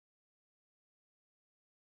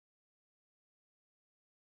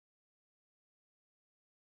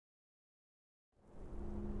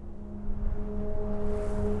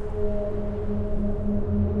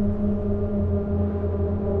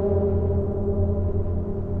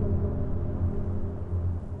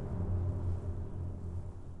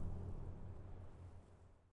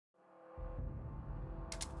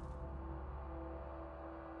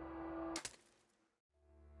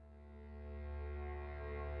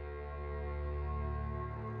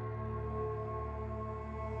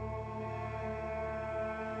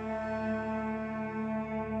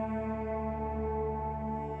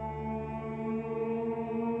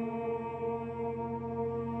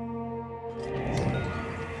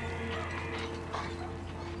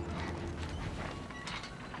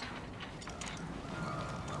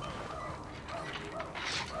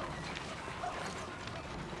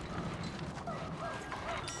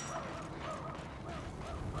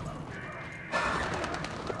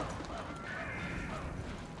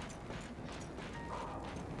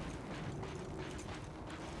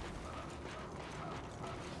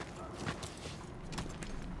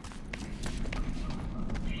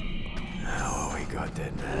got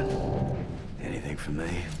that, man. Anything for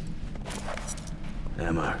me?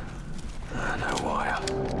 Ammo. No wire.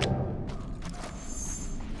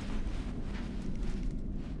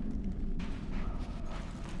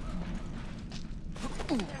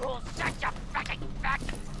 Oh, shut your fucking back!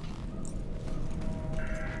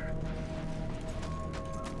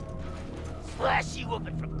 Slash you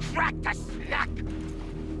open from crack to snack!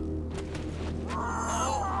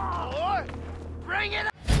 Oh, bring it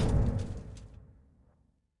up!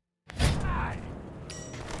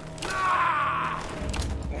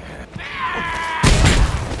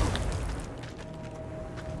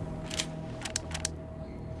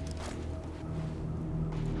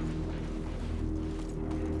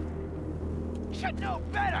 Should know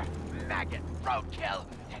better, maggot roadkill,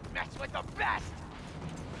 and mess with the best!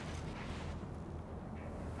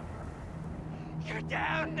 You're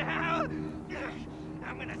down now?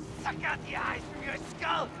 I'm gonna suck out the eyes from your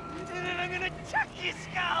skull, and then I'm gonna chuck your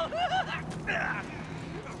skull!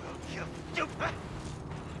 You stupid!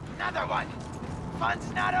 Another one!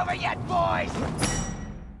 Fun's not over yet, boys!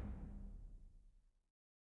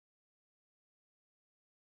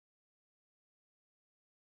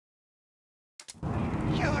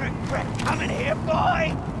 You regret coming here,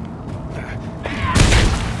 boy!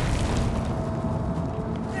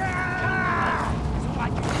 So I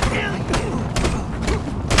can kill you!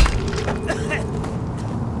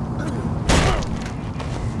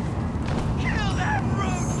 Kill that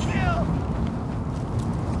roadkill!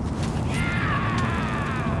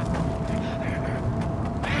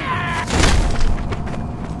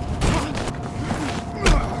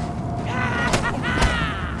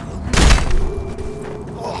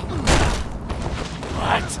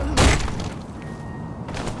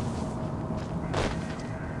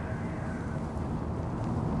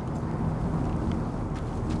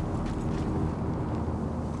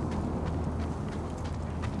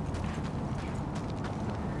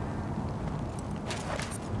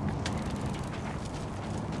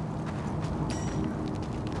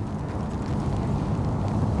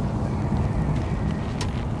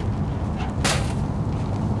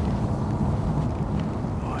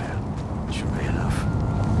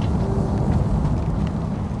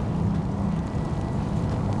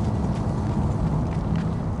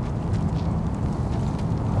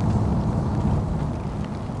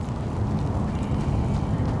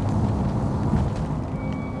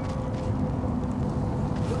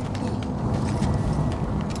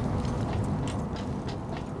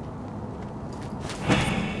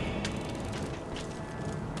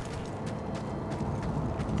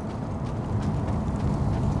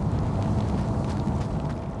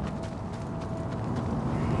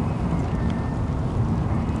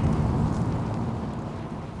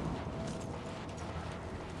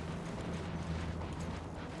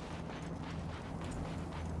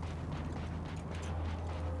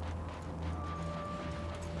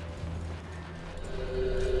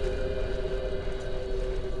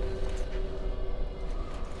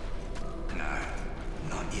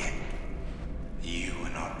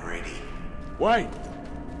 Wait!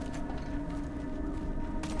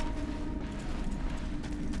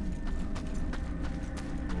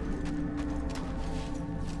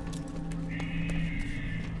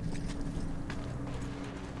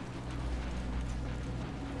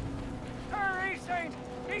 Hurry, Saint!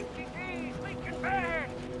 DTT's leaking bad!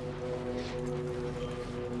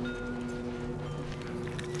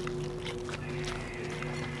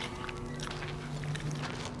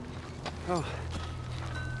 Oh.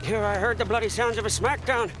 Here I heard the bloody sounds of a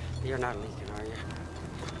smackdown. You're not leaking, are you?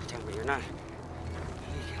 Tell me you're not.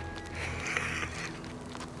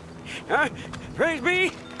 Huh? Praise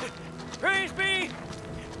be! Praise be!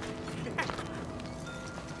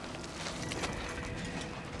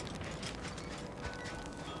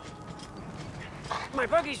 My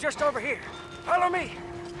buggy's just over here. Follow me.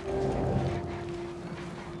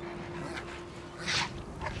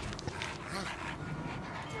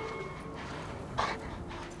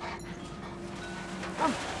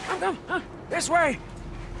 Come. This way.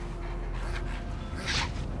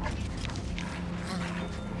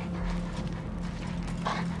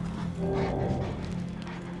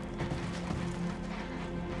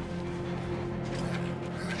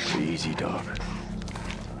 Easy, dog.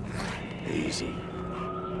 Easy.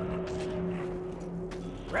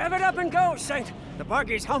 Rev it up and go, Saint. The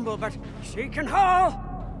buggy's humble, but she can haul.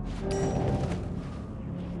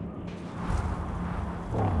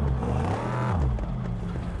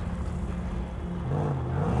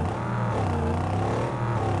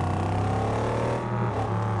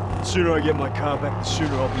 The sooner I get my car back, the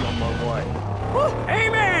sooner I'll be on my way.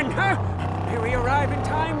 Amen! May we arrive in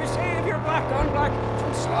time to save your black on black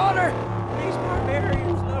from slaughter. These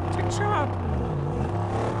barbarians love to chop.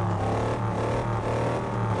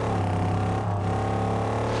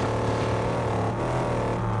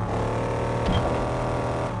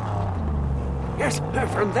 Yes,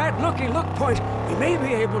 from that looky-look point, we may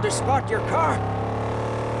be able to spot your car.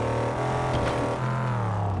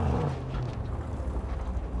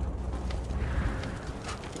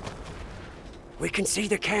 We can see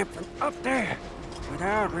the camp from up there,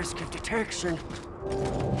 without risk of detection.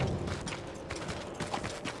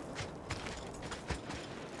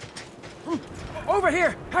 Over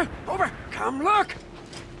here! Over! Come look!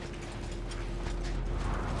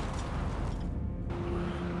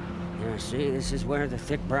 Yeah, see, this is where the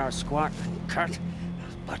thick-browed squat and cut.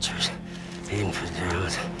 Those butchers,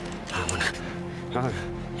 infidels. Oh,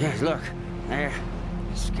 yeah, look, there.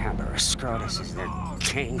 Scabrous Scrotus is their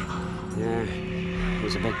king. Yeah,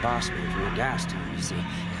 he's a big boss man from the gas town, you see.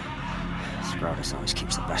 Scrotus always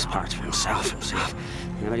keeps the best parts for himself.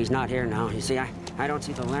 Yeah, but he's not here now. You see, I don't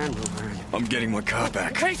see the Land Rover. I'm getting my car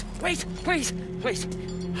back. Wait, please.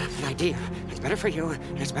 An idea. It's better for you,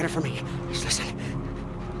 and it's better for me. Just listen.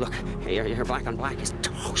 Look, your black on black is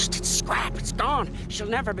toast. It's scrap. It's gone. She'll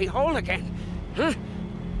never be whole again. Huh?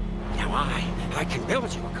 Now I can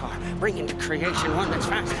build you a car, bring into creation one that's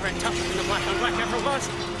faster and tougher than the black on black ever was.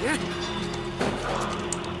 Yeah?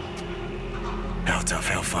 How tough,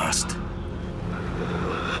 how fast?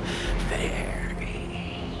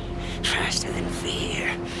 Very. Faster than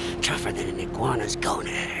fear. Tougher than an iguana's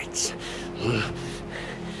gonads.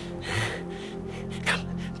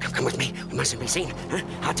 Come with me. We mustn't be seen. Huh?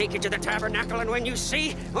 I'll take you to the tabernacle, and when you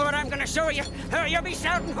see what I'm gonna show you, you'll be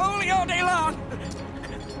shouting holy all day long.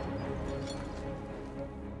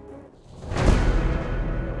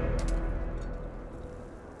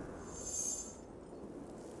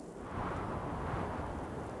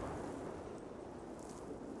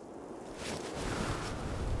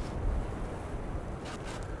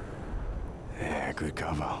 Yeah, good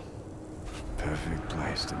cover. Perfect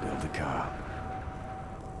place to build a car.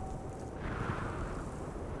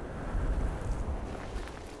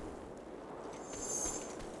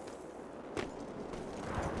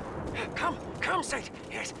 Come, Saint.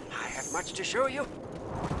 Yes, I have much to show you.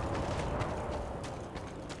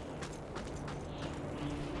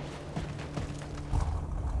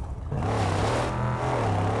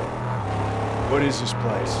 What is this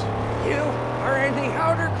place? You are in the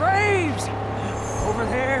outer graves. Over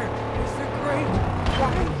there is the Great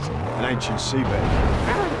White. An ancient seabed.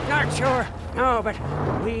 I'm not sure. No, but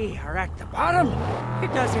we are at the bottom.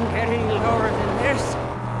 It doesn't get any lower than this.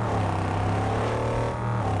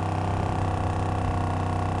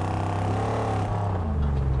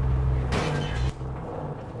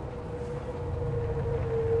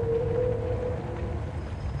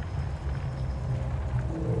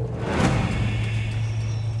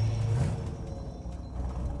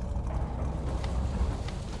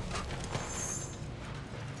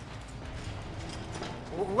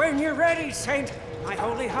 When you're ready, Saint, my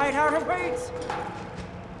holy hideout awaits.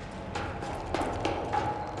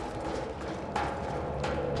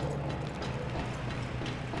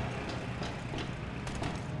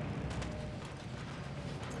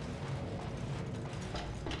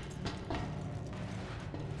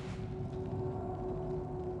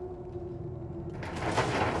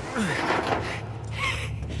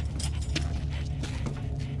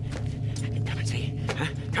 Come and see. Huh?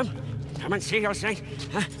 Come and see, your Saint.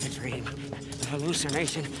 Huh? A dream, a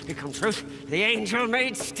hallucination become truth. The angel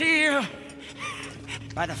made steel.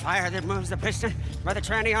 By the fire that moves the piston, by the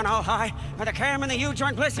tranny on all high, by the cam and the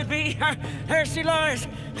U-joint blessed be, there she lies,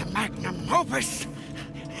 the magnum opus.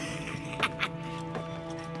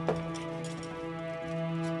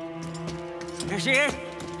 There she is.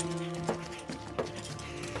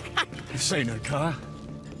 This ain't a car.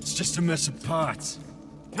 It's just a mess of parts.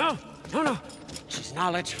 No. She's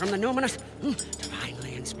knowledge from the numinous,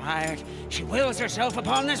 divinely inspired. She wills herself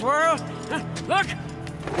upon this world. Look!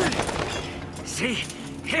 See,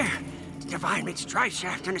 here, divine meets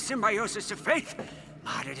tri-shaft and a symbiosis of faith.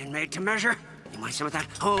 Modded and made to measure. You want some of that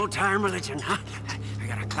old-time religion, huh? I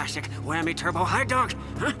got a classic whammy turbo high dog,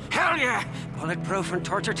 huh? Hell yeah! Bulletproof and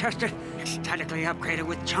torture tested, statically upgraded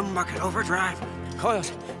with chum bucket overdrive.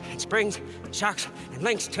 Coils and springs, shocks and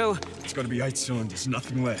links too. It's gonna be 8 cylinders,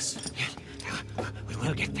 nothing less. Yes, we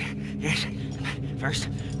will get there. Yes. First,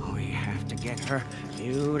 we have to get her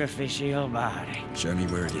beautificial body. Show me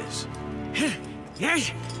where it is.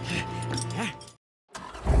 Yes.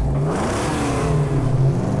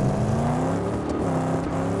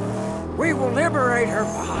 We will liberate her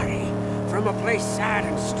body from a place sad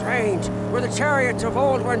and strange, where the chariots of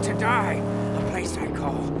old went to die. A place I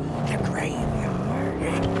call the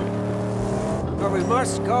graveyard. Where we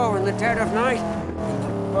must go in the dead of night when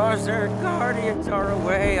the buzzard guardians are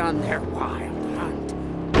away on their wild